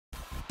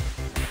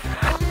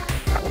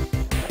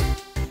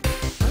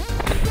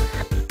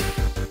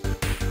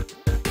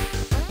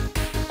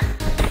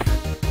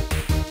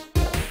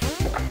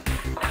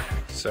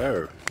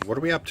So, what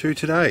are we up to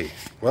today?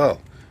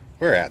 Well,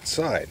 we're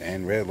outside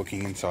and we're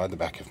looking inside the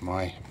back of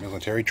my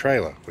military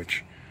trailer,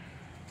 which,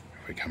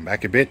 if we come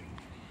back a bit,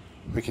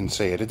 we can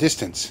see at a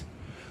distance.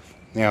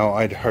 Now,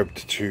 I'd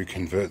hoped to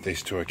convert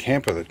this to a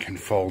camper that can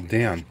fold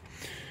down.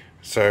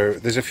 So,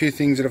 there's a few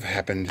things that have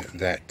happened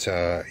that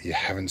you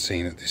haven't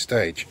seen at this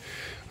stage.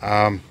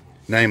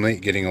 Namely,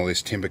 getting all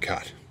this timber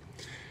cut.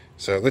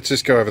 So, let's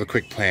just go over the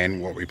quick plan,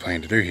 what we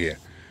plan to do here.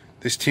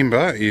 This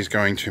timber is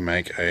going to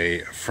make a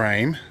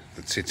frame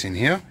that sits in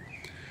here.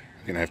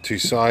 We're going to have two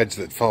sides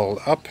that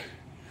fold up,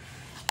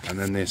 and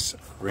then this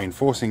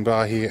reinforcing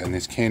bar here, and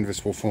this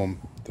canvas will form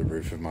the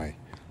roof of my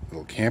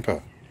little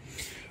camper,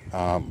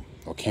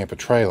 or camper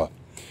trailer.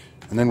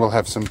 And then we'll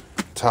have some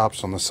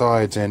tarps on the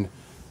sides, and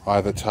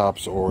either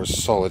tarps or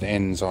solid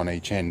ends on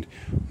each end.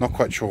 Not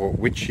quite sure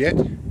which yet,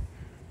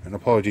 and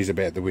apologies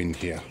about the wind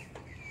here.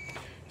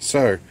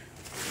 So,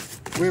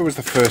 where was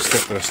the first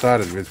step that I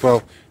started with?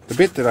 Well, the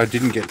bit that I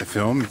didn't get to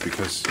film,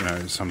 because, you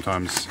know,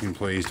 sometimes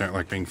employees don't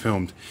like being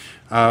filmed,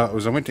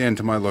 was I went down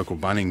to my local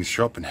Bunnings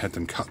shop and had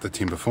them cut the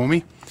timber for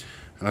me.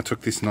 And I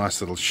took this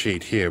nice little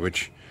sheet here,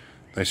 which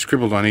they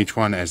scribbled on each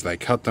one as they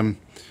cut them.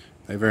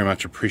 They very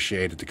much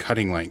appreciated the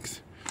cutting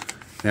length.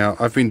 Now,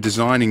 I've been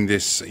designing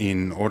this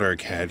in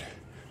AutoCAD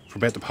for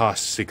about the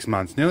past 6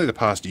 months, nearly the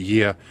past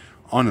year,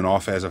 on and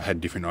off, as I've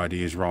had different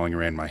ideas rolling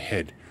around my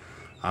head.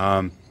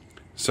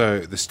 So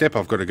the step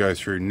I've got to go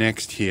through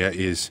next here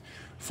is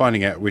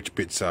finding out which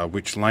bits are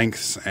which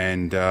lengths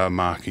and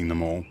marking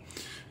them all.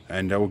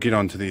 And we'll get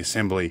on to the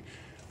assembly.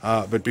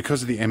 But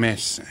because of the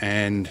MS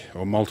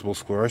or multiple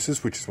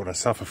sclerosis, which is what I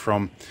suffer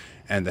from,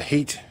 and the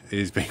heat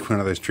is being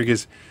one of those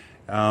triggers,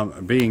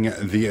 being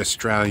the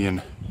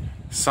Australian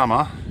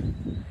summer,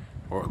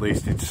 or at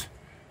least it's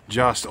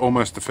just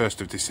almost the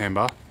 1st of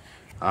December,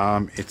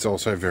 it's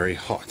also very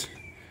hot.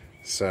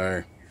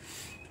 So,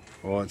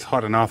 well, it's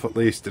hot enough at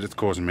least that it's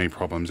causing me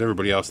problems.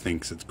 Everybody else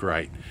thinks it's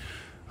great.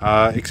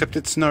 Except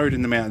it snowed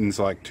in the mountains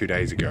like 2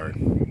 days ago.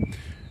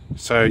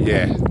 So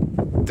yeah,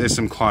 there's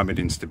some climate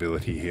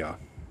instability here,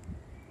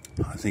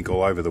 I think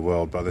all over the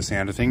world by the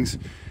sound of things.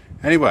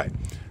 Anyway,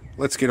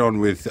 let's get on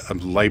with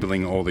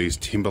labelling all these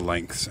timber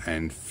lengths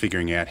and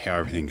figuring out how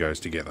everything goes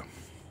together.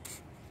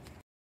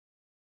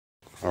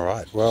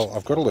 Alright, well,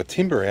 I've got all the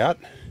timber out,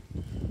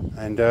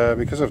 and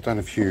because I've done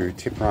a few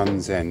tip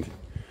runs and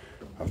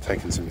I've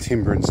taken some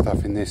timber and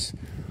stuff in this,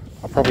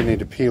 I probably need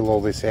to peel all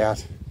this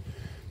out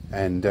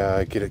and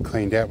get it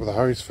cleaned out with a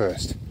hose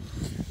first.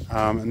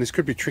 And this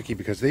could be tricky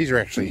because these are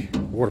actually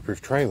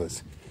waterproof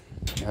trailers.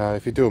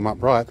 If you do them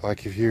upright,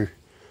 like if you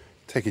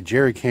take a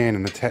jerry can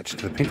and attach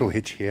to the pintle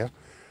hitch here,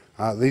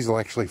 these will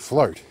actually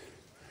float.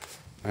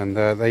 And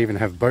they even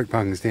have boat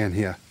bungs down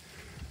here.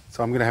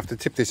 So I'm going to have to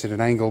tip this at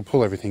an angle,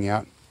 pull everything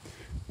out,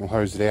 we'll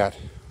hose it out.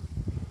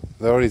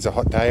 Though it is a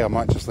hot day, I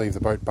might just leave the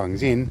boat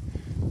bungs in,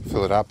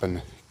 fill it up,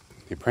 and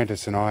the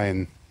apprentice and I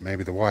and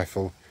maybe the wife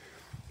will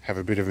have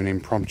a bit of an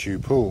impromptu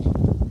pool.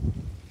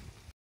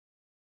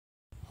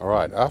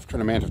 Alright, after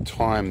an amount of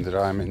time that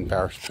I'm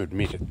embarrassed to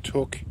admit it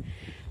took,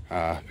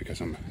 because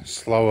I'm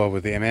slower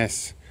with the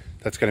MS,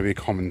 that's going to be a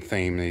common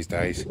theme these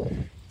days,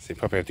 so you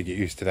probably have to get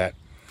used to that.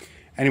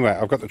 Anyway,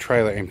 I've got the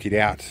trailer emptied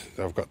out,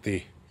 I've got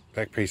the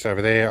back piece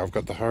over there, I've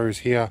got the hose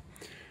here.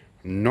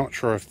 I'm not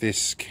sure if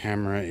this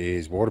camera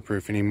is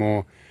waterproof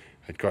anymore.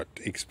 It got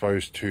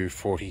exposed to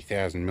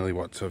 40,000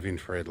 milliwatts of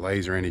infrared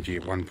laser energy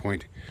at one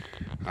point,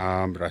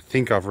 but I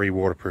think I've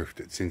re-waterproofed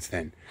it since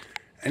then.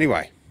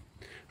 Anyway,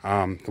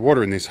 the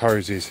water in this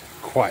hose is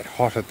quite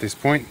hot at this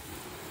point,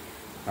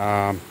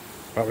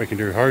 but we can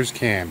do hose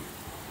cam.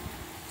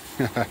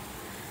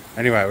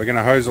 Anyway, we're going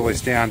to hose all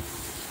this down.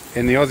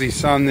 In the Aussie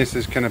sun, this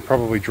is going to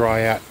probably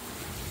dry out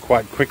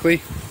quite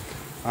quickly,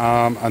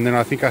 and then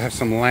I think I have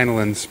some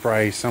lanolin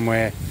spray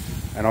somewhere,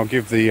 and I'll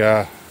give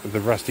the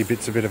rusty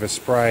bits a bit of a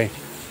spray,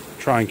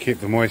 try and keep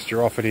the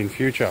moisture off it in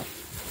future.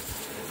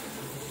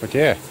 But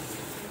yeah,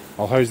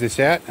 I'll hose this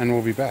out and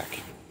we'll be back.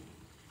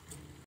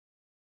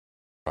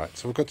 Right,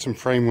 so we've got some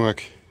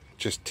framework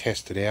just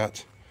tested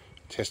out,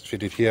 test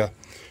fitted here.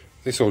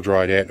 This all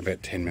dried out in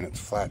about 10 minutes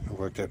flat. It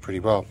worked out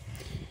pretty well.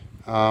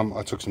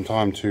 I took some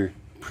time to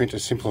print a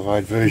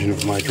simplified version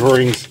of my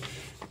drawings.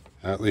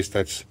 At least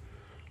that's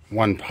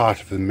one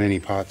part of the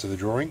many parts of the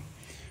drawing.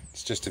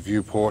 It's just a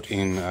viewport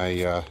in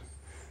a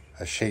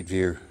sheet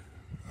view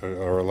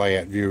or a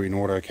layout view in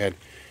AutoCAD.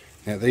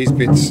 Now these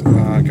bits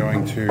are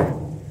going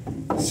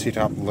to sit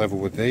up level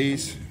with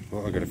these.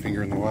 Well, I've got a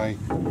finger in the way.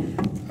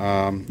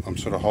 I'm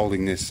sort of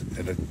holding this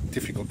at a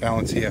difficult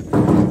balance here.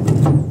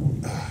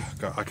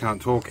 I can't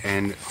talk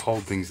and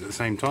hold things at the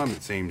same time,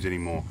 it seems,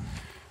 anymore.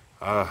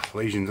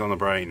 Lesions on the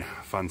brain,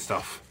 fun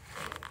stuff.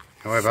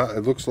 However,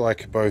 it looks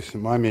like both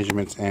my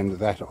measurements and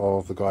that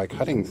of the guy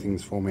cutting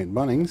things for me at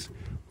Bunnings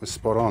was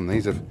spot on.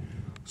 These have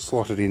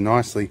slotted in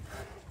nicely,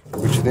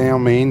 which now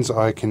means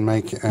I can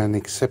make an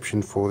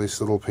exception for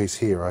this little piece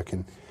here. I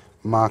can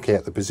mark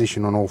out the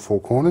position on all four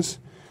corners,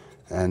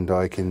 and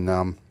I can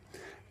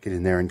get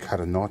in there and cut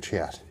a notch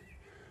out.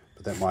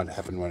 But that might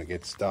happen when it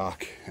gets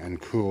dark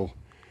and cool.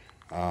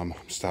 I'm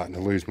starting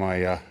to lose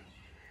my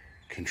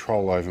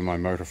control over my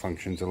motor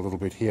functions a little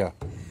bit here.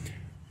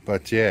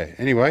 But yeah,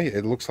 anyway,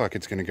 it looks like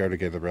it's going to go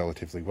together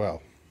relatively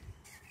well.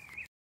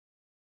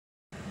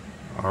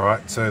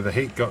 Alright, so the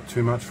heat got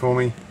too much for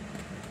me.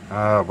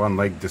 One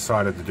leg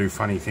decided to do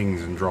funny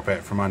things and drop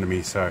out from under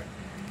me, so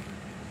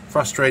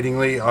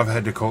frustratingly I've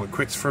had to call it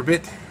quits for a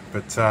bit,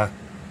 but I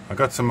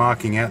got some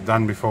marking out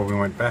done before we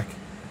went back,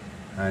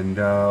 and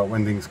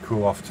when things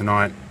cool off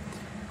tonight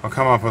I'll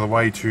come up with a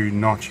way to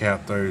notch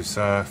out those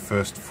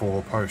first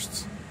 4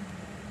 posts.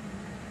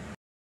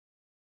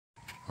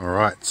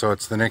 Alright, so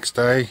it's the next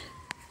day.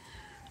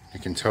 You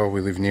can tell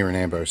we live near an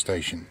ambo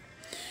station.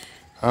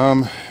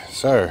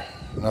 So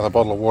another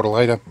bottle of water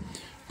later.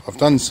 I've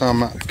done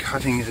some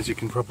cutting, as you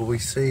can probably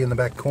see in the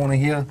back corner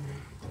here,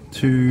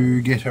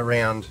 to get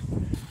around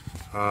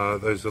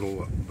those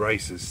little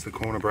braces, the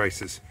corner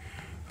braces.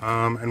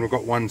 And we've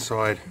got one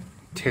side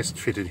test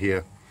fitted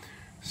here.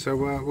 So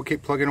we'll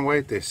keep plugging away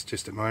at this,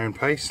 just at my own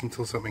pace,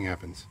 until something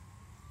happens.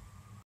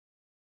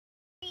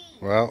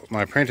 Well,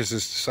 my apprentice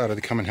has decided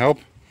to come and help.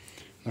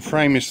 The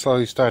frame is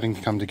slowly starting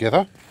to come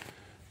together.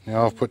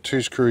 Now I've put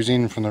 2 screws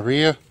in from the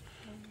rear,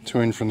 2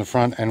 in from the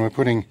front, and we're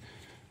putting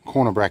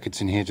corner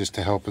brackets in here just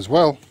to help as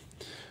well.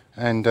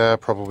 And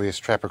probably a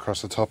strap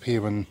across the top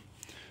here when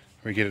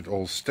we get it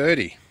all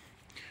sturdy.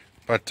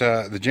 But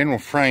the general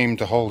frame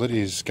to hold it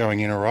is going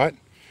in alright.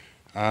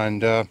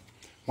 And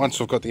once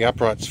we've got the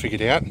uprights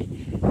figured out,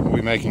 we'll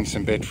be making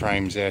some bed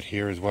frames out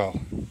here as well.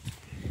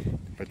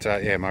 But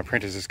yeah, my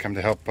apprentice has come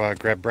to help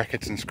grab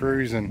brackets and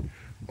screws and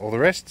all the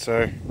rest,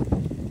 so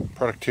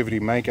productivity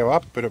may go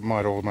up, but it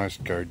might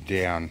almost go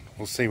down.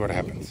 We'll see what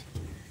happens.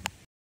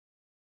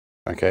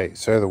 Okay,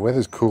 so the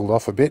weather's cooled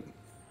off a bit,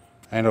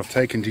 and I've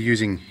taken to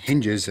using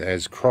hinges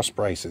as cross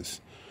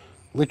braces,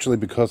 literally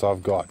because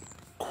I've got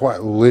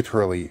quite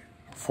literally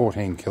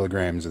 14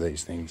 kilograms of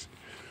these things.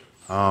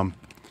 And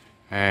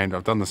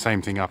I've done the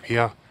same thing up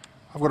here.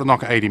 I've got to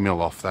knock 80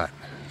 mil off that,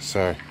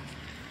 so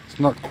it's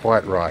not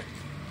quite right.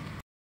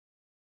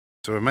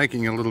 So we're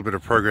making a little bit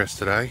of progress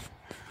today,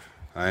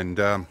 and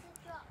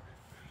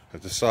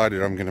I've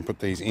decided I'm going to put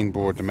these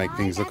inboard to make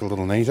things look a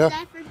little neater.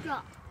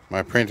 My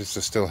apprentice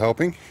is still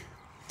helping.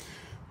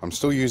 I'm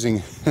still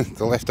using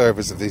the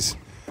leftovers of these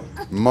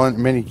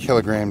many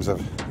kilograms of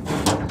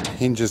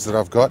hinges that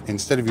I've got.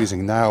 Instead of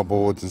using nail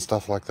boards and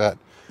stuff like that,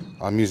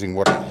 I'm using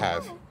what I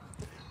have.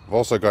 I've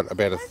also got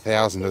about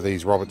 1,000 of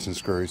these Robertson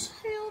screws.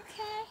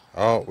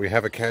 Oh, we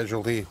have a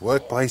casualty.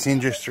 Workplace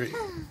injury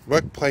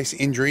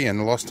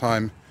and lost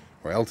time,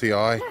 or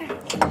LTI.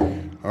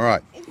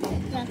 Alright,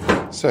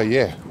 so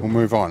yeah, we'll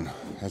move on.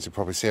 As you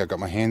probably see, I've got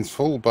my hands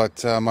full,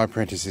 but my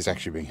apprentice is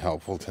actually being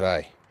helpful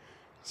today.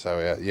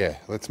 So yeah,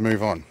 let's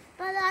move on.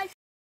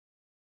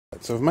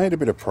 So I've made a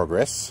bit of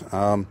progress.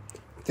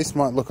 This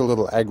might look a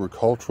little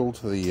agricultural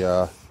to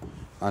the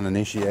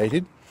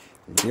uninitiated.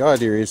 The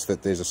idea is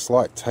that there's a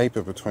slight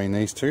taper between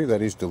these two.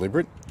 That is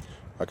deliberate.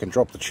 I can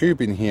drop the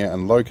tube in here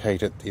and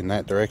locate it in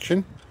that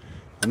direction,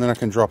 and then I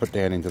can drop it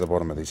down into the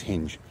bottom of this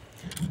hinge.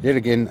 Yet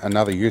again,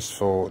 another use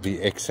for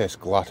the excess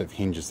glut of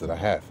hinges that I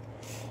have.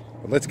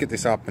 But let's get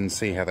this up and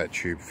see how that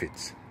tube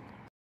fits.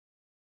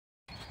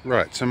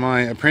 Right, so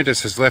my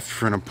apprentice has left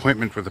for an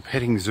appointment with the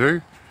petting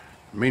zoo.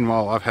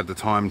 Meanwhile, I've had the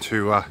time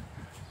to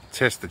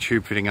test the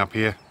tube fitting up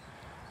here.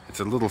 It's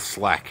a little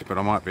slack, but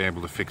I might be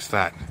able to fix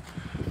that.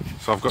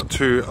 So I've got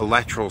 2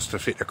 laterals to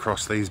fit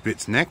across these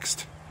bits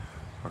next,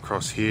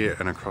 across here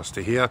and across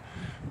to here.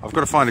 I've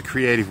got to find a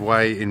creative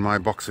way in my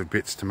box of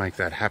bits to make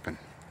that happen.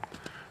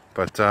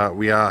 But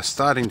we are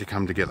starting to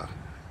come together.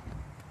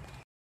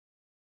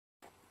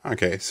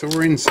 Okay, so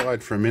we're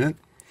inside for a minute,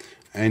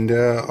 and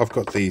I've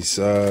got these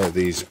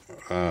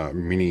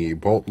mini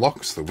bolt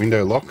locks, the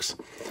window locks.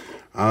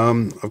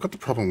 I've got the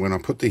problem when I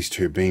put these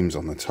 2 beams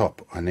on the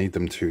top, I need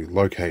them to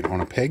locate on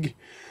a peg,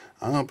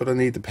 but I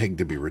need the peg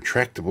to be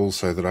retractable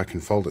so that I can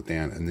fold it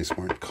down and this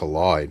won't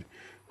collide,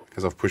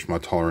 because I've pushed my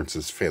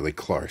tolerances fairly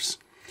close.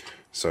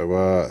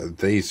 So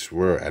these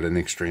were at an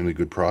extremely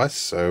good price,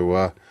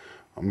 so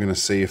I'm going to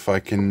see if I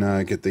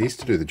can get these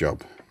to do the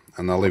job.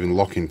 And they'll even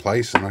lock in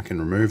place and I can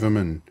remove them,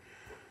 and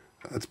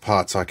it's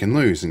parts I can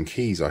lose and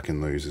keys I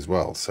can lose as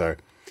well. So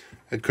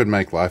it could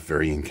make life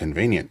very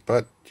inconvenient,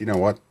 but you know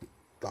what?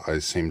 I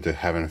seem to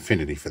have an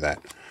affinity for that.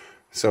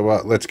 So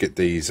let's get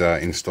these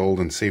installed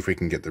and see if we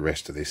can get the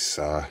rest of this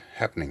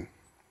happening.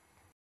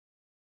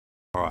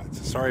 Alright,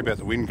 so sorry about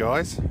the wind,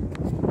 guys.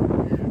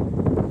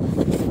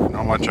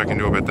 Not much I can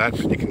do about that,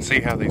 but you can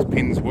see how these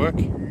pins work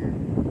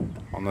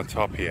on the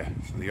top here.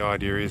 So the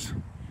idea is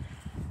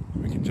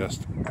we can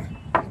just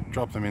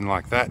drop them in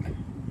like that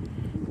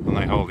and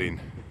they hold in.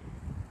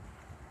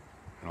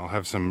 And I'll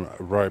have some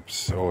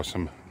ropes or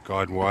some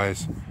guide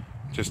wires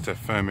just to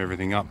firm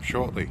everything up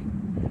shortly.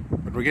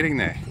 But we're getting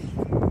there.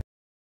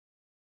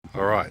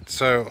 Alright,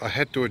 so I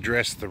had to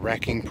address the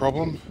racking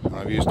problem.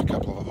 I've used a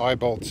couple of eye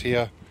bolts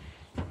here,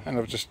 and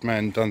I've just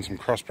done some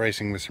cross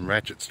bracing with some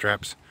ratchet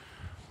straps.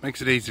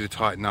 Makes it easy to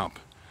tighten up.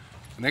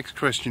 The next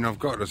question I've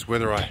got is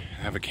whether I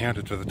have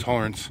accounted for the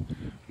tolerance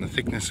and the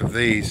thickness of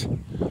these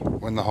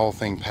when the whole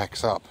thing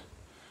packs up.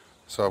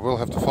 So I will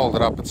have to fold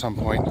it up at some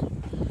point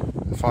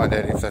and find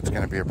out if that's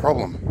going to be a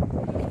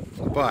problem.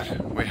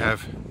 But we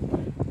have,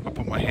 I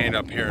put my hand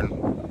up here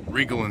and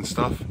wriggle and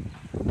stuff.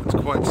 It's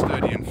quite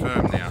sturdy and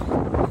firm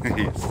now.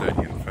 It's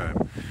sturdy and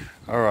firm.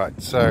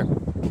 Alright, so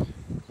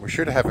we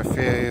should have a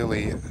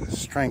fairly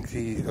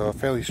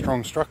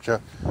strong structure.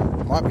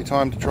 It might be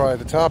time to try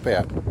the tarp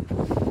out.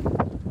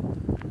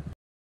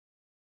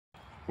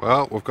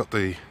 Well, we've got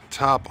the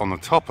tarp on the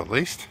top at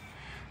least.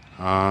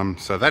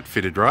 So that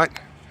fitted right.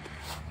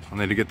 I'll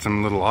need to get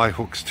some little eye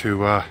hooks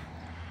to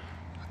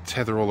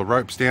tether all the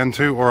ropes down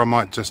to, or I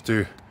might just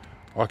do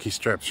Aussie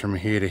straps from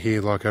here to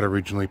here like I'd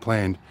originally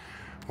planned.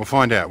 We'll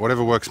find out,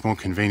 whatever works more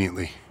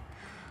conveniently.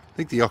 I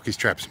think the Aussie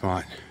straps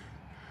might,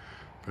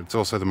 but it's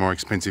also the more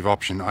expensive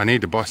option. I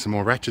need to buy some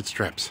more ratchet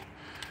straps.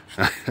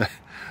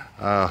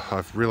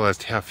 I've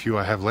realised how few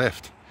I have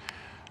left.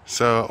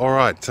 So,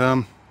 alright,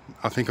 I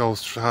think I'll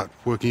start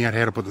working out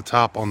how to put the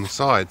tarp on the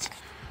sides.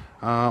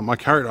 My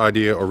current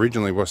idea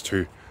originally was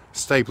to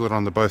staple it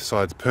on the both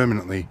sides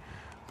permanently,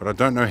 but I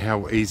don't know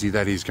how easy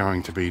that is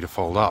going to be to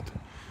fold up.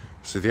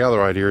 So the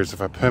other idea is if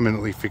I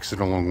permanently fix it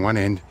along one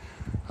end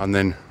and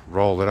then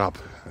roll it up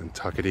and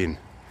tuck it in,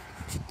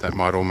 that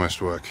might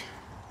almost work.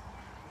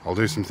 I'll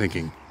do some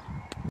thinking.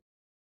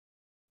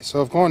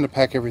 So I've gone to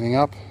pack everything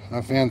up and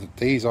I found that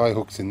these eye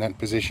hooks in that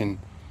position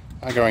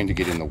are going to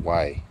get in the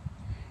way.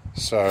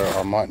 So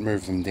I might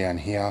move them down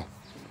here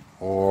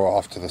or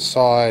off to the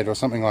side or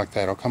something like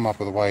that. I'll come up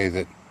with a way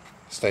that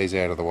stays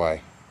out of the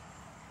way.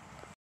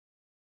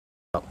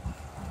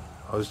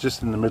 I was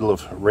just in the middle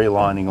of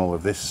relining all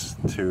of this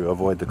to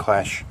avoid the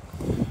clash.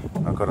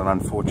 I got an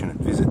unfortunate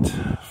visit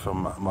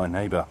from my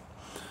neighbour.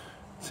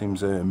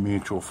 Seems a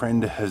mutual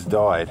friend has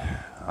died.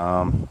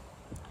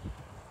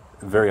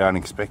 Very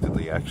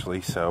unexpectedly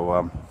actually,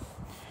 so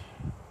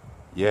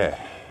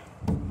yeah.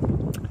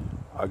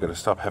 I got to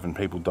stop having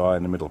people die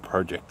in the middle of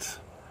projects.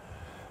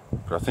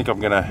 But I think I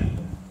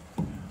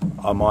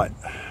might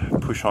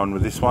push on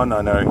with this one.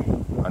 I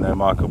know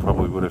Michael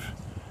probably would have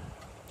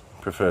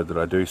preferred that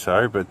I do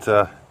so, but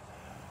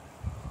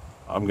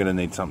I'm going to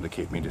need something to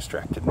keep me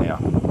distracted now.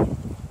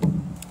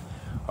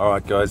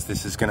 Alright guys,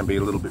 this is going to be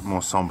a little bit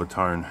more somber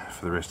tone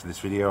for the rest of this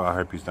video. I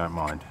hope you don't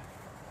mind.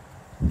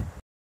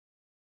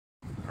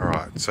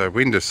 Alright, so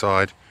wind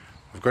aside,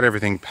 I've got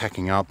everything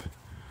packing up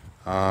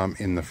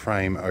in the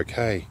frame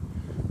okay.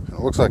 And it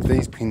looks like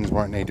these pins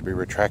won't need to be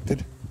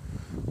retracted.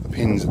 The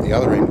pins at the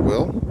other end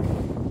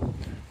will.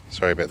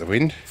 Sorry about the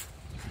wind.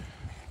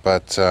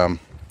 But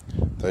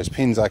those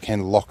pins, I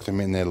can lock them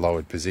in their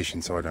lowered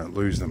position so I don't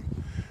lose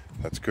them.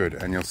 That's good.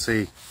 And you'll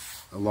see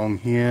along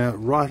here,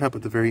 right up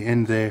at the very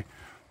end there,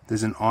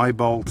 there's an eye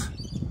bolt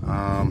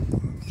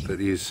that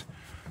is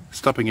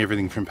stopping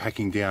everything from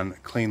packing down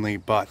cleanly,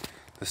 but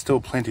there's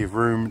still plenty of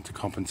room to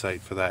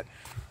compensate for that.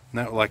 And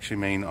that will actually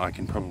mean I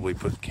can probably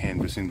put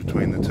canvas in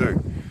between the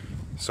two.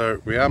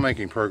 So we are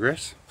making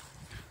progress.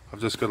 I've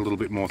just got a little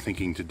bit more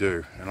thinking to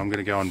do, and I'm going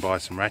to go and buy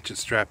some ratchet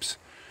straps,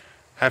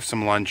 have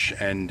some lunch,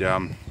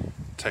 and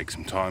take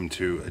some time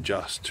to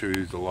adjust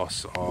to the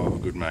loss of a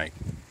good mate.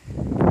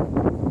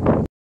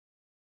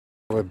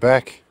 We're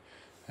back,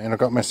 and I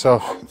got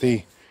myself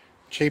the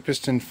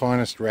cheapest and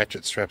finest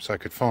ratchet straps I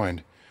could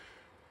find.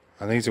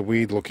 And these are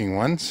weird looking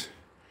ones.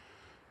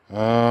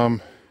 I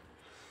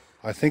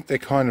think they're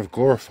kind of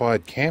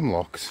glorified cam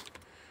locks,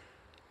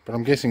 but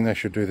I'm guessing they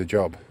should do the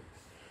job.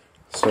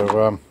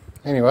 So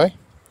anyway,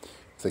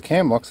 if they're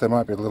cam locks, they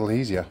might be a little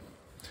easier.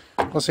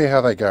 We'll see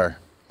how they go.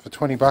 For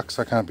 20 bucks,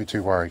 I can't be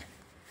too worried.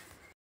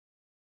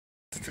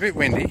 It's a bit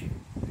windy,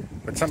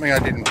 but something I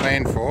didn't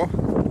plan for.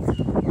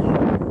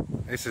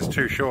 This is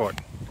too short.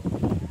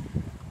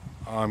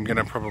 I'm going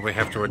to probably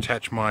have to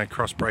attach my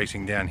cross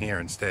bracing down here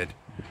instead.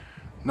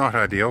 Not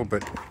ideal,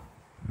 but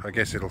I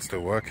guess it'll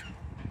still work.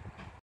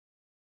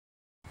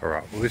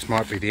 Alright, well this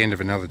might be the end of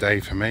another day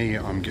for me.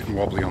 I'm getting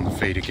wobbly on the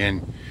feet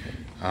again.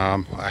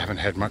 I haven't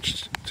had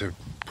much to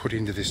put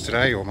into this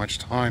today, or much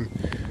time,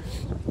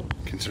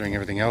 considering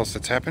everything else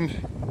that's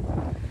happened.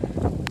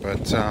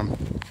 But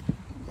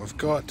I've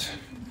got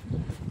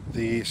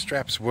the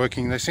straps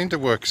working. They seem to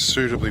work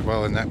suitably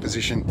well in that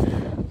position.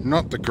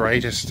 Not the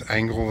greatest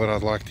angle that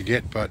I'd like to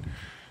get, but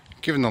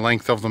given the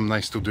length of them, they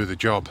still do the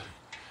job.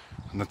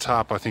 And the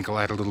tarp, I think, will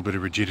add a little bit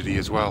of rigidity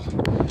as well.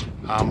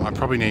 I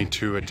probably need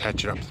to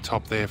attach it up the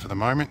top there for the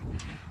moment.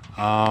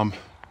 Yeah,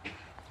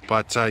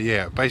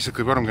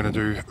 basically what I'm going to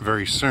do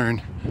very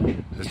soon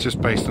is,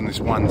 just based on this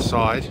one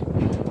side,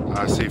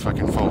 see if I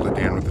can fold it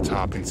down with the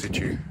tarp in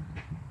situ.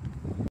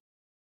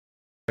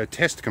 So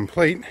test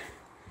complete.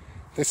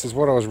 This is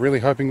what I was really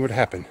hoping would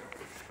happen.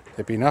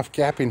 There'd be enough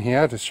gap in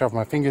here to shove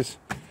my fingers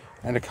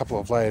and a couple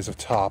of layers of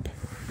tarp.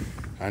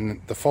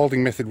 And the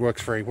folding method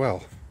works very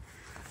well.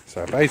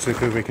 So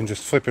basically we can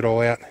just flip it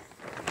all out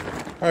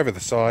over the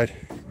side,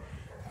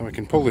 and we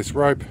can pull this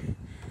rope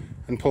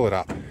and pull it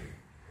up.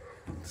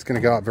 It's going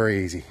to go up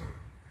very easy.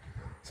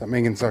 So that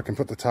means I can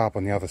put the tarp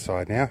on the other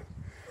side now.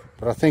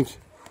 But I think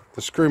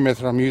the screw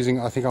method I'm using,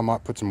 I think I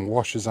might put some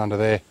washers under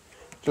there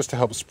just to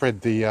help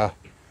spread the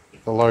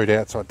load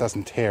out so it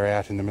doesn't tear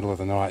out in the middle of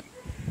the night.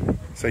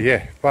 So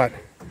yeah, but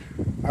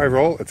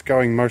overall it's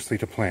going mostly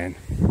to plan.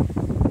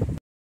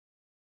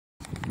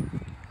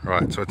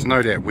 Right, so it's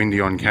no doubt windy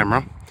on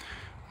camera.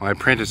 My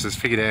apprentice has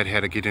figured out how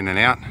to get in and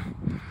out.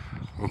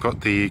 We've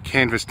got the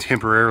canvas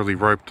temporarily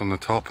roped on the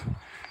top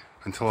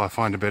until I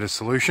find a better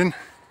solution.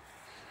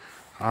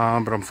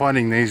 But I'm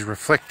finding these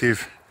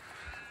reflective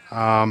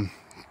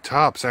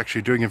tarps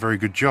actually doing a very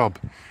good job.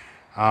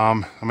 I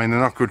mean,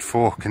 they're not good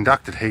for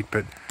conducted heat,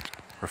 but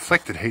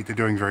reflected heat they're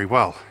doing very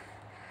well.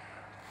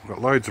 I've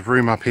got loads of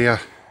room up here.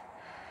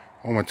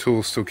 All my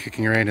tools still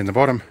kicking around in the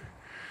bottom,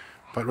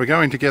 but we're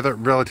going together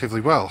relatively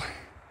well.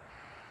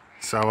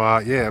 So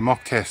yeah,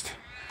 mock test.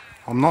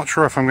 I'm not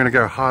sure if I'm going to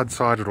go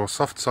hard-sided or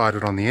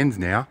soft-sided on the ends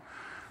now,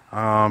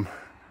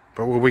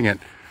 but we'll wing it.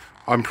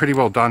 I'm pretty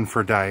well done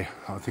for a day.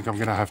 I think I'm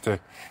going to have to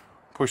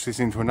push this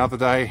into another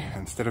day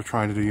instead of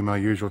trying to do my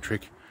usual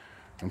trick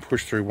and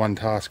push through one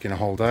task in a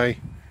whole day.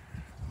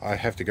 I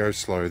have to go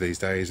slow these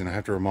days, and I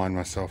have to remind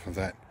myself of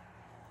that.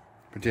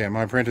 But yeah,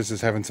 my apprentice is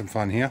having some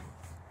fun here.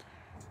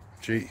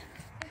 Gee,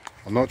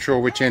 I'm not sure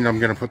which end I'm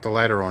going to put the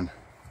ladder on.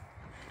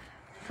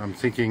 I'm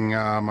thinking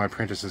my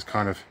apprentice is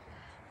kind of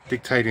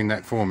dictating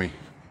that for me.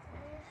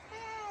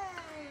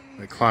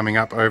 They're climbing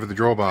up over the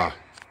drawbar.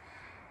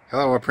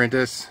 Hello,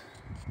 apprentice.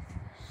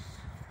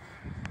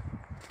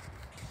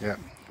 Yep,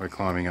 we're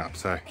climbing up,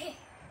 so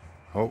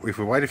oh, if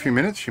we wait a few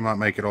minutes she might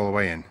make it all the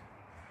way in.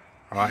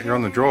 Alright, you're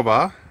on the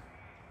drawbar.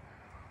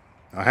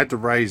 I had to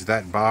raise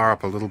that bar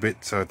up a little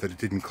bit so that it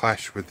didn't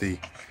clash with the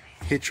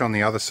hitch on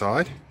the other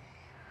side,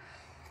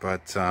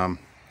 but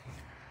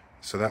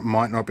so that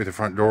might not be the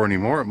front door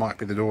anymore. It might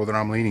be the door that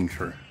I'm leaning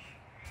through,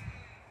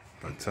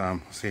 but we'll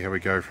see how we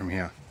go from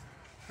here.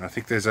 And I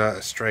think there's a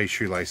stray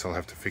shoelace I'll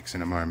have to fix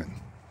in a moment.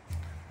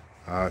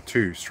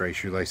 2 stray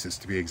shoelaces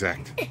to be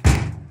exact.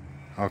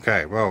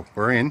 Okay, well,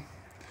 we're in.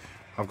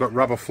 I've got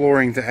rubber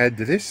flooring to add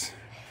to this,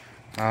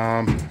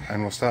 and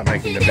we'll start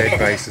making the bed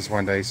bases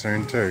one day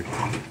soon too.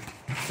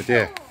 But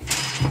yeah.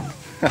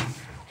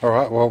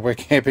 Alright, well, we're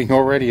camping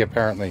already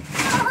apparently.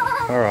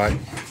 Alright,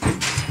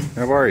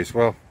 no worries.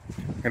 Well,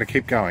 I'm going to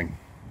keep going.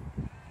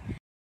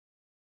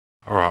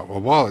 Alright, well,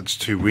 while it's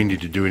too windy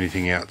to do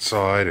anything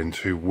outside and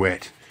too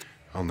wet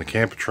on the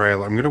camper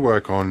trailer, I'm going to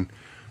work on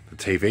the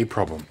TV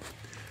problem.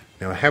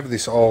 Now, I have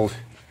this old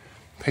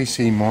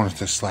PC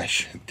monitor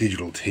 /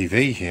 digital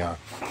TV here,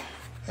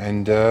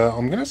 and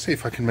I'm going to see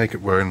if I can make it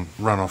run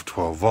off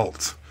 12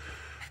 volts,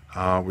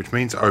 which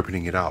means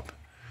opening it up.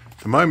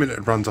 At the moment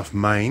it runs off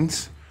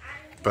mains,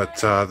 but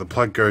the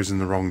plug goes in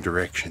the wrong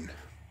direction.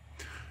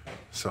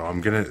 So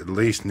I'm going to at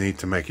least need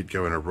to make it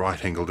go in a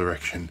right angle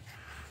direction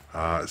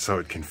so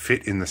it can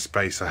fit in the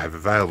space I have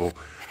available,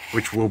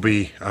 which will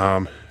be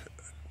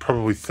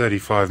probably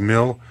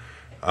 35mm,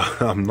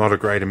 not a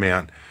great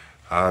amount,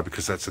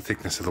 because that's the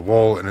thickness of the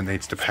wall and it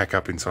needs to pack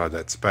up inside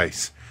that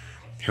space.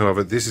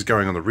 However, this is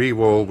going on the rear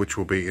wall, which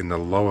will be in the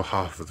lower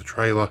half of the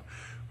trailer,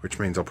 which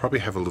means I'll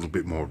probably have a little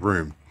bit more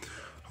room.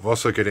 I've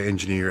also got to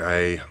engineer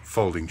a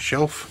folding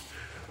shelf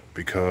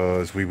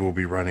because we will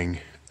be running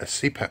a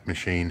CPAP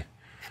machine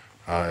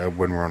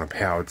when we're on a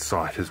powered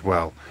site as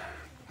well.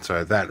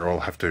 So that, or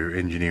I'll have to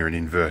engineer an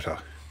inverter.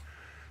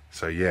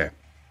 So yeah,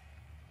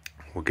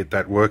 we'll get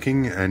that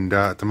working, and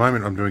at the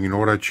moment I'm doing an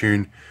auto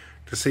tune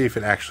to see if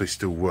it actually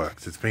still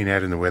works. It's been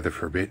out in the weather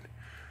for a bit,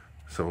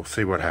 so we'll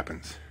see what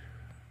happens.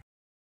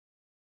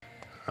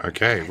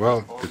 Okay,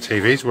 well, the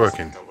TV's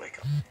working.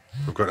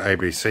 We've got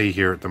ABC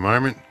here at the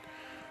moment,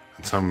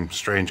 and some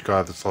strange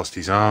guy that's lost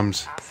his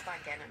arms.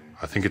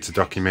 I think it's a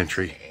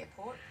documentary.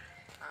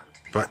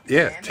 But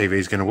yeah,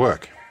 TV's going to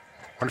work.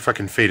 Wonder if I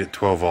can feed it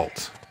 12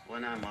 volts.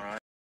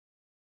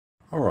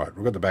 Alright,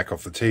 we've got the back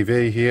off the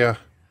TV here.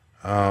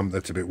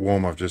 That's a bit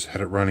warm, I've just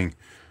had it running.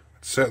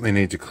 Certainly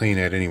need to clean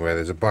out anyway.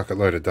 There's a bucket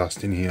load of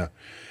dust in here.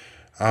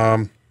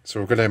 So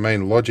we've got our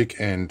main logic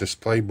and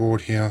display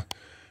board here,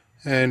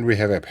 and we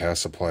have our power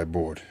supply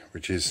board,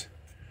 which is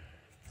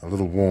a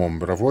little warm,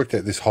 but I've worked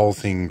out this whole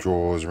thing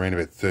draws around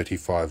about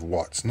 35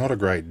 watts. Not a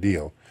great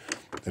deal.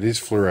 It is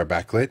fluoro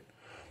backlit,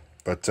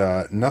 but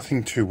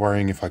nothing too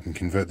worrying if I can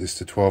convert this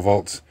to 12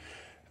 volts.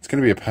 It's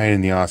going to be a pain in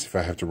the ass if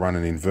I have to run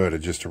an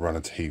inverter just to run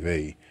a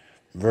TV.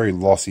 Very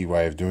lossy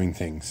way of doing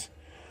things.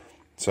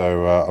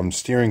 So I'm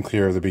steering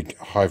clear of the big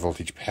high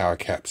voltage power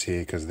caps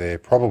here because they're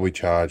probably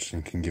charged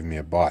and can give me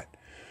a bite.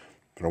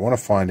 But I want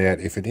to find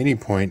out if at any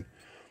point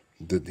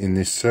that in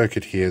this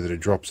circuit here that it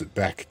drops it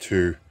back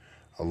to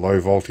a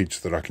low voltage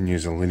that I can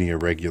use a linear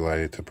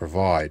regulator to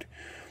provide.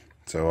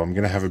 So I'm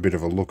going to have a bit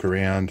of a look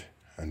around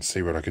and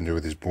see what I can do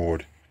with this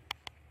board.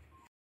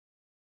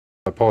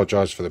 I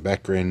apologise for the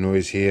background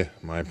noise here.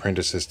 My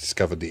apprentice has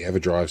discovered the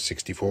EverDrive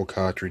 64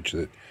 cartridge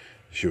that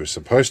she was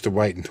supposed to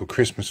wait until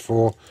Christmas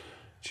for.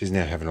 She's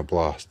now having a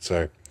blast,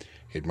 so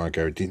it might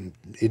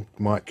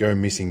go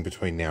missing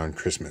between now and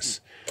Christmas.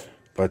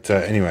 But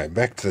anyway,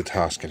 back to the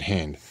task at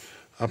hand.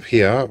 Up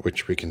here,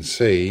 which we can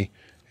see,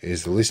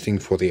 is the listing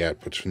for the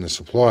outputs from the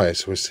supplier.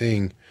 So we're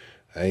seeing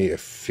a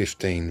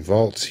 15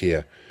 volts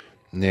here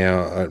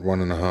now at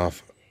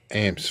 1.5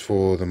 amps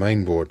for the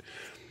main board.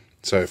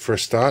 So for a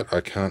start,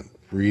 I can't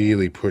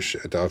really push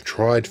it. I've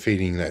tried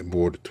feeding that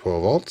board at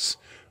 12 volts.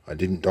 I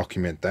didn't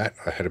document that.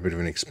 I had a bit of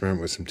an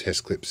experiment with some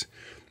test clips.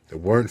 It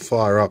won't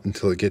fire up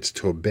until it gets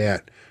to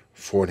about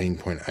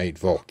 14.8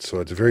 volts. So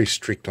it's very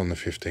strict on the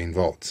 15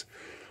 volts.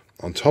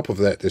 On top of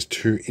that, there's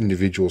two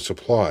individual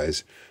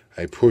supplies,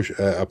 a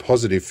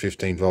positive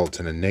 15 volts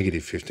and a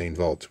negative 15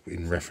 volts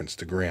in reference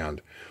to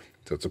ground.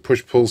 So it's a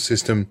push-pull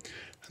system,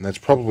 and that's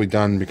probably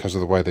done because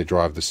of the way they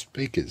drive the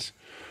speakers.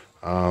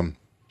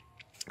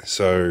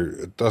 So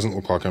it doesn't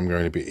look like I'm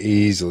going to be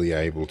easily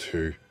able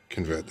to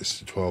convert this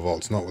to 12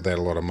 volts, not without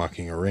a lot of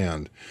mucking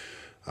around.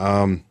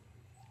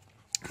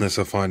 Unless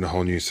I find a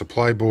whole new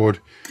supply board,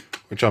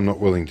 which I'm not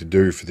willing to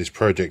do for this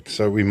project.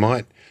 So we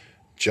might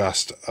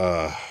just,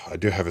 I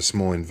do have a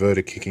small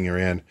inverter kicking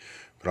around,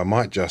 but I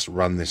might just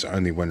run this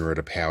only when we're at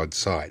a powered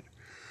site.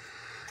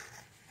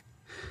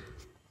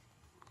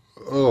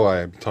 Oh,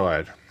 I am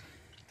tired.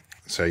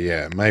 So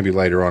yeah, maybe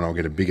later on I'll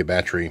get a bigger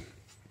battery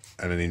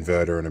and an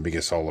inverter and a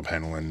bigger solar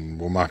panel, and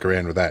we'll muck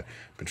around with that.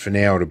 But for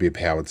now, it'll be a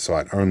powered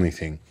site only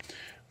thing.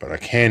 But I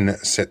can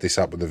set this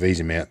up with a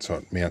Visa mount so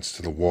it mounts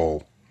to the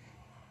wall.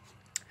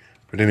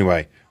 But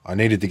anyway, I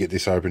needed to get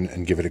this open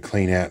and give it a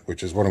clean out,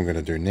 which is what I'm going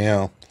to do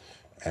now.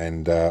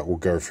 And we'll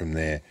go from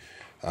there.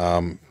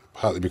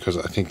 Partly because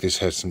I think this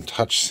has some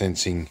touch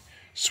sensing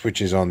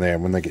switches on there,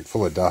 and when they get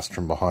full of dust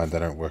from behind, they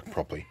don't work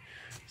properly.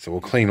 So we'll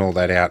clean all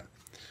that out,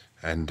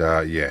 and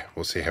yeah,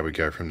 we'll see how we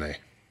go from there.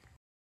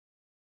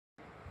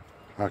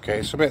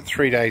 Okay, so about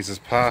 3 days has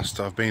passed.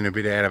 I've been a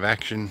bit out of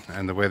action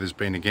and the weather's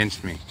been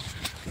against me.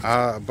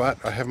 But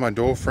I have my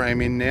door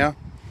frame in now,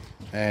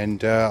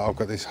 and I've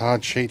got this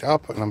hard sheet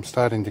up, and I'm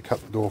starting to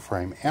cut the door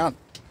frame out.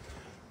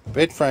 The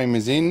bed frame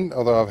is in,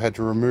 although I've had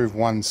to remove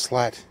one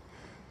slat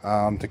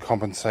to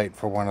compensate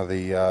for one of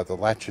the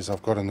latches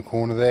I've got in the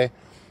corner there.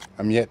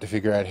 I'm yet to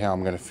figure out how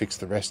I'm going to fix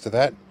the rest of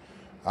that,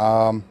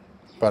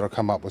 but I'll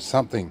come up with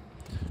something.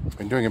 I've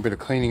been doing a bit of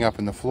cleaning up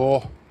in the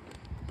floor,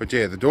 but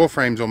yeah, the door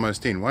frame's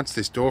almost in. Once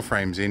this door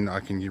frame's in,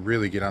 I can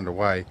really get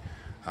underway,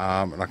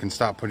 and I can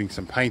start putting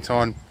some paint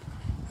on,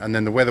 and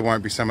then the weather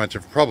won't be so much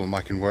of a problem.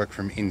 I can work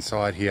from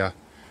inside here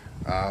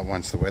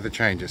once the weather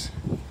changes.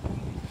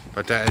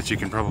 But as you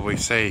can probably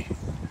see,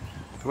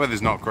 the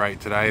weather's not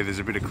great today. There's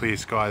a bit of clear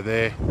sky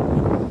there,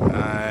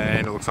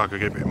 and it looks like I'll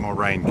get a bit more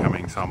rain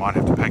coming, so I might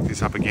have to pack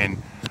this up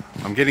again.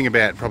 I'm getting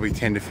about probably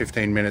 10 to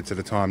 15 minutes at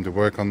a time to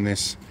work on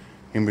this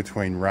in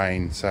between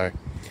rain, so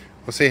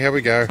we'll see how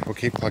we go. We'll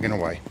keep plugging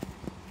away.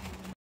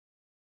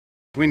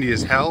 Windy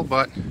as hell,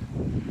 but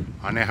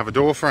I now have a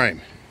door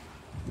frame.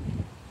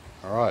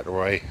 Alright,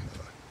 or a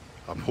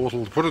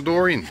portal to put a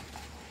door in.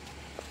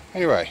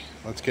 Anyway,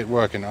 let's get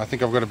working. I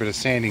think I've got a bit of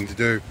sanding to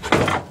do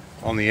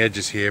on the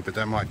edges here, but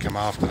that might come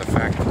after the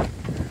fact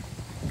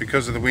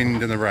because of the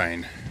wind and the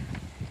rain.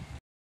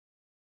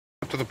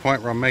 Up to the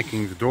point where I'm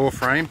making the door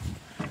frame.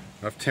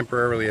 I've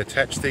temporarily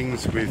attached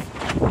things with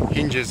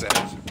hinges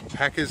as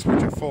packers,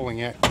 which are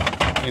falling out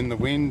in the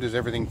wind as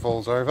everything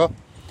falls over.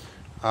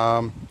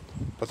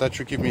 But that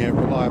should give me a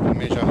reliable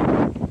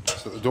measure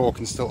so that the door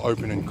can still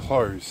open and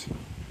close.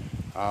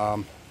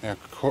 Now,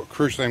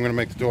 crucially, I'm going to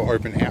make the door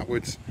open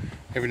outwards.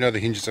 Even though the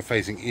hinges are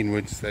facing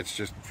inwards, that's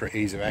just for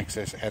ease of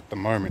access at the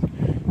moment.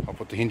 I'll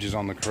put the hinges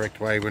on the correct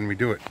way when we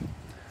do it.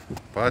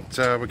 But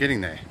we're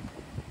getting there.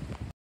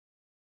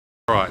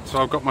 Alright,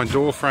 so I've got my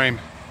door frame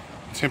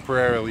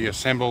temporarily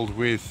assembled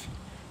with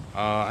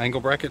angle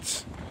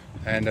brackets,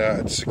 and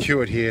it's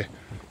secured here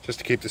just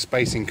to keep the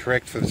spacing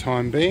correct for the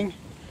time being.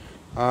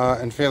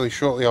 And fairly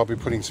shortly I'll be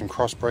putting some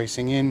cross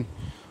bracing in,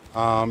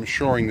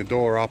 shoring the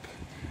door up,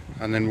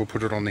 and then we'll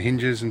put it on the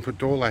hinges and put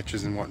door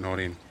latches and whatnot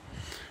in.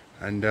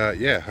 And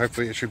yeah,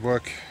 hopefully it should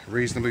work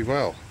reasonably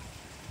well.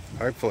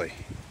 Hopefully.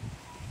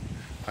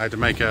 I had to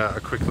make a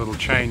quick little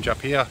change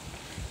up here.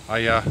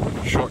 I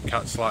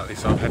shortcut slightly,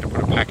 so I've had to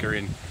put a packer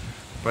in.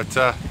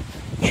 But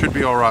should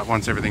be alright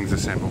once everything's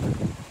assembled.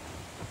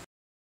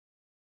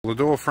 The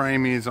door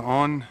frame is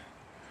on,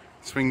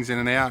 swings in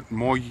and out,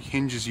 more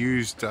hinges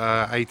used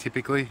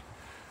atypically,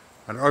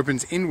 and it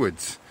opens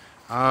inwards.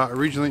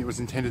 Originally it was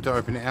intended to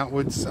open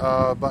outwards,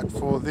 but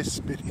for this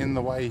bit in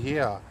the way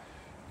here,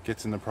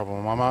 gets in the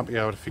problem. I might be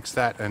able to fix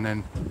that and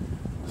then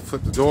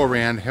flip the door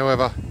around.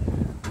 However,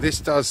 this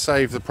does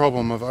save the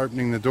problem of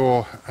opening the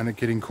door and it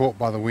getting caught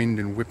by the wind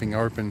and whipping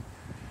open,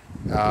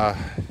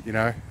 you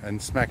know,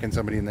 and smacking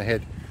somebody in the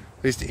head.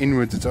 At least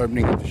inwards it's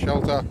opening into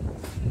shelter.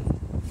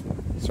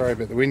 Sorry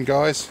about the wind,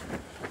 guys,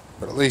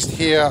 but at least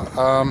here,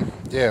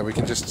 yeah, we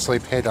can just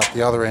sleep head up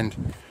the other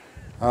end.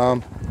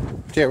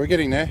 Yeah, we're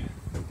getting there,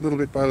 little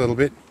bit by little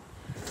bit.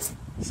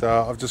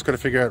 So I've just got to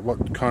figure out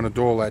what kind of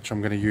door latch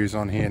I'm going to use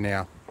on here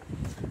now.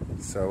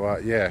 So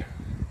yeah,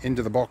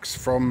 into the box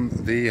from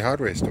the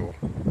hardware store.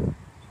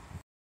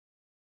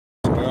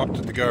 So I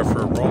opted to go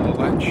for a roller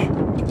latch,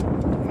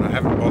 and I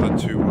haven't bothered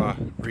to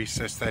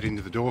recess that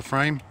into the door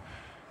frame,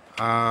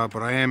 but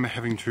I am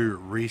having to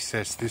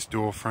recess this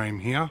door frame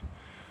here,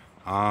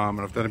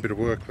 and I've done a bit of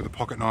work with a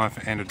pocket knife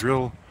and a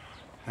drill,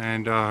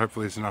 and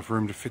hopefully there's enough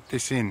room to fit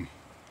this in.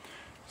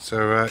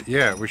 So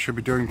yeah, we should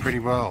be doing pretty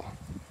well.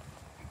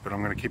 but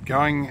I'm going to keep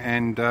going,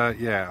 and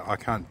yeah, I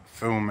can't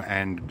film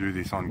and do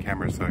this on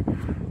camera, so you're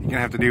going to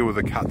have to deal with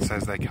the cuts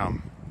as they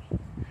come.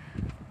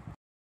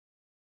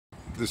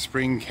 The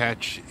spring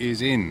catch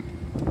is in,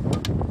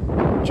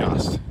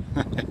 just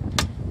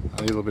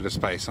a little bit of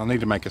space. I'll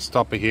need to make a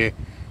stopper here,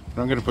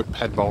 but I'm going to put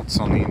pad bolts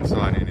on the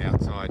inside and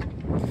outside.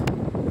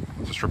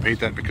 I'll just repeat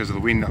that because of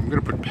the wind. I'm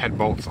going to put pad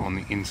bolts on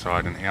the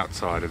inside and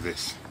outside of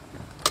this,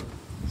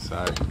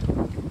 so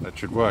that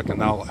should work, and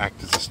they'll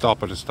act as a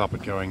stopper to stop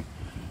it going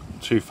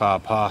too far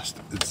past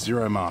its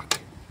 0 mark.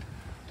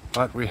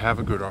 But we have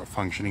a good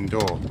functioning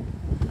door.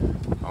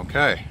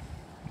 Okay,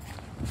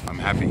 I'm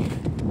happy.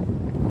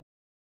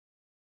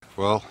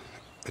 Well,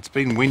 it's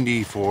been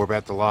windy for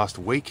about the last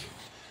week.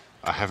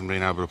 I haven't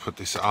been able to put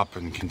this up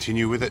and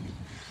continue with it.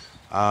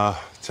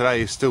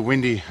 Today is still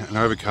windy and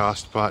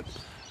overcast, but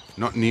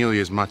not nearly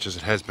as much as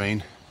it has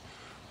been.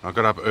 I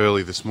got up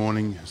early this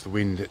morning as the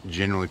wind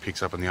generally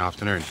picks up in the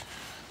afternoon.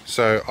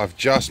 So I've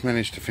just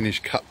managed to finish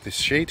cutting this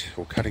sheet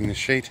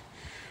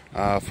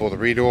for the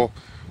rear door.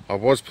 I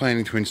was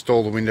planning to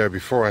install the window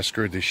before I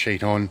screwed this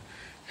sheet on.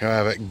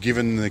 However,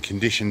 given the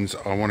conditions,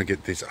 I want to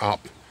get this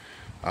up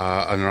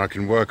and then I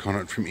can work on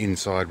it from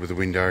inside with the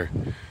window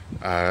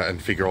and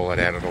figure all that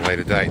out at a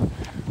later date.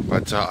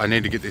 But I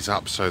need to get this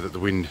up so that the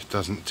wind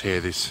doesn't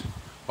tear this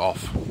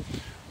off.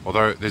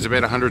 Although there's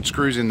about 100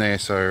 screws in there,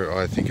 so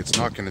I think it's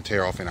not going to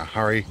tear off in a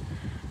hurry.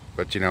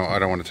 But you know, I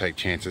don't want to take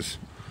chances.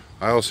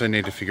 I also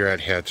need to figure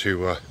out how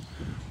to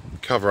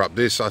cover up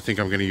this. I think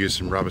I'm going to use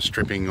some rubber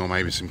stripping or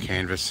maybe some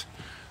canvas.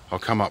 I'll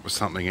come up with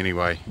something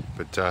anyway,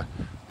 but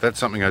that's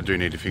something I do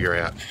need to figure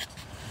out.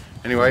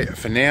 Anyway,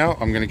 for now,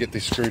 I'm going to get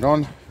this screwed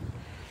on.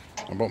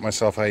 I bought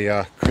myself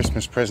a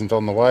Christmas present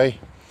on the way.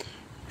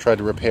 Tried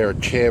to repair a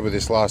chair with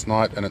this last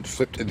night and it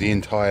flipped the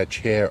entire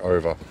chair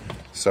over.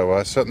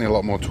 So certainly a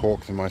lot more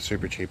torque than my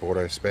super cheap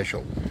auto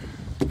special.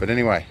 But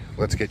anyway,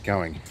 let's get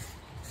going.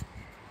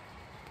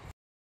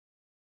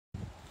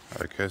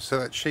 Okay, so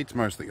that sheet's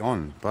mostly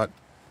on, but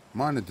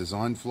minor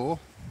design flaw.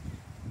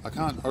 I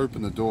can't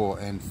open the door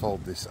and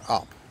fold this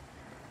up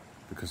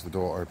because the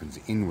door opens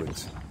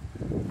inwards.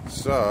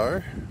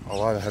 So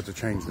I'll either have to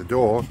change the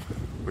door,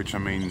 which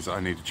means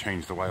I need to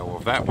change the way all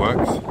of that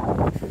works,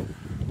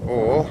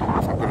 or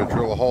I've got to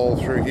drill a hole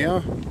through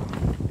here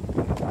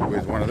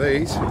with one of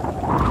these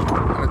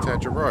and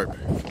attach a rope.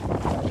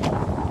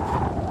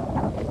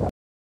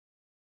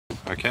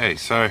 Okay,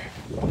 so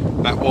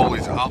that wall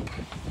is up.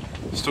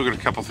 Still got a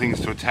couple of things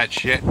to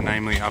attach yet,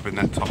 namely up in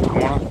that top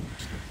corner.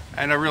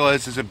 And I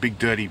realise there's a big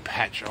dirty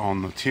patch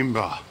on the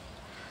timber.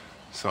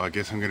 So I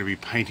guess I'm going to be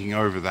painting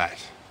over that.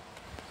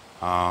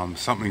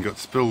 Something got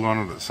spilled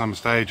on it at some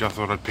stage. I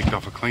thought I'd picked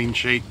off a clean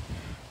sheet.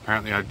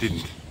 Apparently I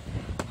didn't.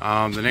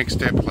 The next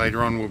step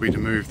later on will be to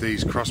move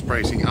these cross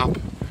bracing up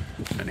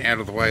and out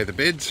of the way of the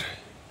beds.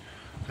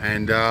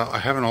 And I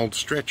have an old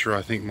stretcher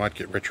I think might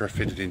get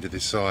retrofitted into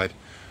this side.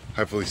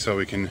 Hopefully so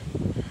we can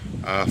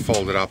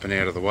fold it up and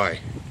out of the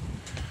way.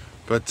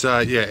 But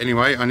yeah,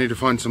 anyway, I need to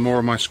find some more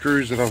of my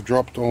screws that I've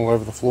dropped all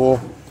over the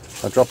floor.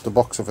 I dropped a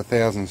box of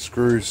 1,000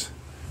 screws.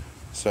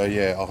 So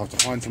yeah, I'll have to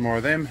find some more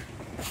of them.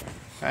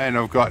 And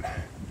I've got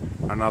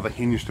another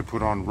hinge to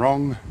put on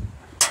wrong.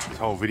 This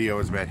whole video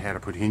is about how to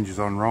put hinges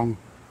on wrong.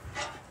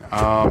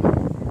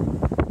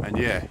 And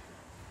yeah,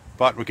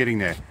 but we're getting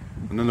there.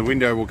 And then the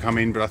window will come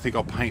in, but I think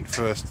I'll paint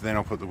first, then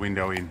I'll put the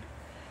window in.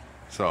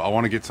 So I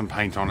want to get some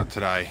paint on it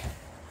today.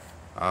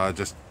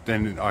 Just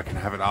then I can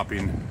have it up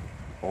in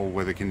all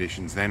weather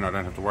conditions. Then I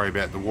don't have to worry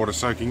about the water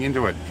soaking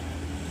into it.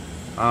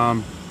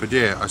 But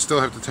yeah, I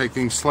still have to take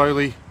things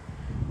slowly.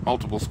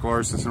 Multiple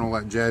sclerosis and all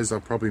that jazz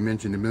I've probably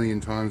mentioned a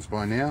million times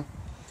by now.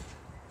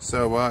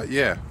 So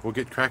yeah, we'll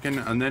get cracking,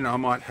 and then I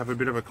might have a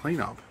bit of a clean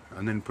up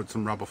and then put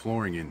some rubber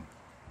flooring in.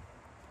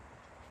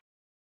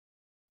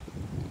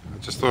 I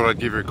just thought I'd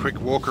give you a quick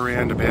walk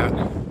around about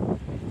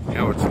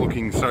how it's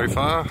looking so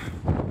far.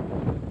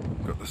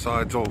 Got the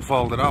sides all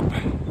folded up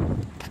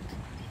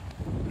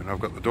and I've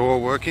got the door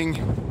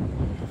working.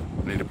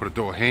 I need to put a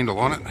door handle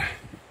on it.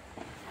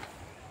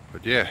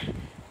 But yeah,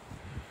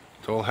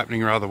 it's all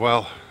happening rather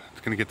well. It's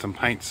going to get some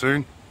paint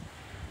soon.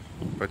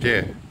 But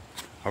yeah,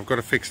 I've got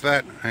to fix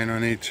that, and I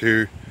need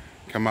to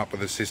come up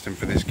with a system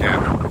for this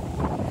gap.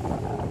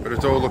 But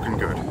it's all looking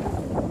good.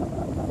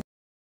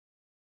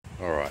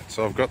 Alright,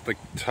 so I've got the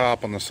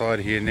tarp on the side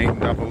here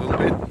neatened up a little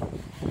bit.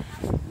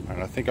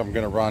 And I think I'm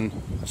going to run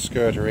a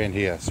skirt around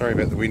here. Sorry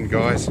about the wind,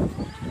 guys.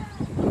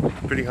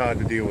 Pretty hard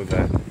to deal with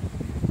that.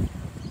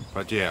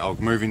 But yeah, I'll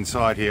move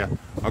inside here.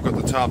 I've got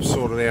the tarp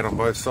sorted out on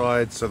both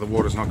sides so the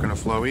water's not going to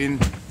flow in.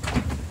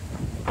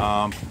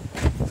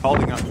 It's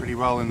holding up pretty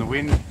well in the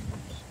wind.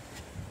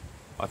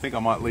 I think I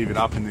might leave it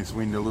up in this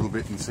wind a little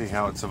bit and see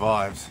how it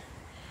survives.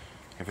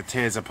 If it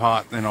tears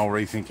apart, then I'll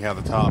rethink how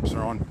the tarps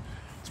are on.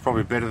 It's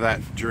probably better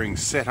that during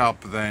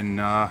setup than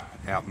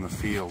out in the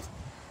field.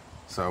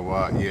 So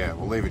yeah,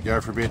 we'll leave it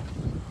go for a bit.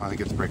 I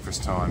think it's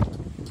breakfast time.